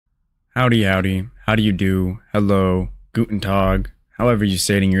Howdy, howdy. How do you do? Hello, guten tag, however you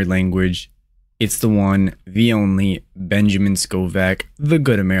say it in your language. It's the one, the only, Benjamin Scovach, the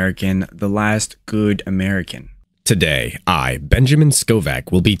good American, the last good American. Today, I, Benjamin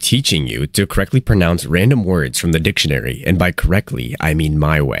Scovach, will be teaching you to correctly pronounce random words from the dictionary, and by correctly, I mean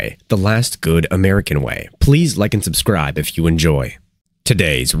my way, the last good American way. Please like and subscribe if you enjoy.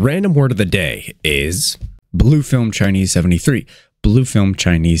 Today's random word of the day is Blue film Chinese 73. Blue film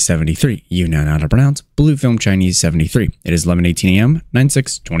Chinese 73. You now know how to pronounce Blue film Chinese 73. It is 11:18 a.m.,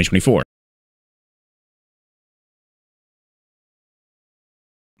 9/6/2024.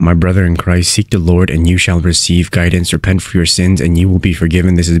 My brother in Christ, seek the Lord, and you shall receive guidance. Repent for your sins, and you will be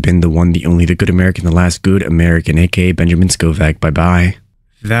forgiven. This has been the one, the only, the good American, the last good American, aka Benjamin Scovach. Bye-bye.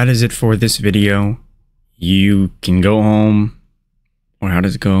 That is it for this video. You can go home. Or how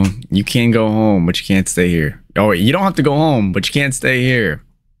does it go? You can go home, but you can't stay here. Oh, wait, you don't have to go home, but you can't stay here.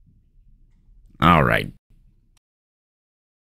 All right.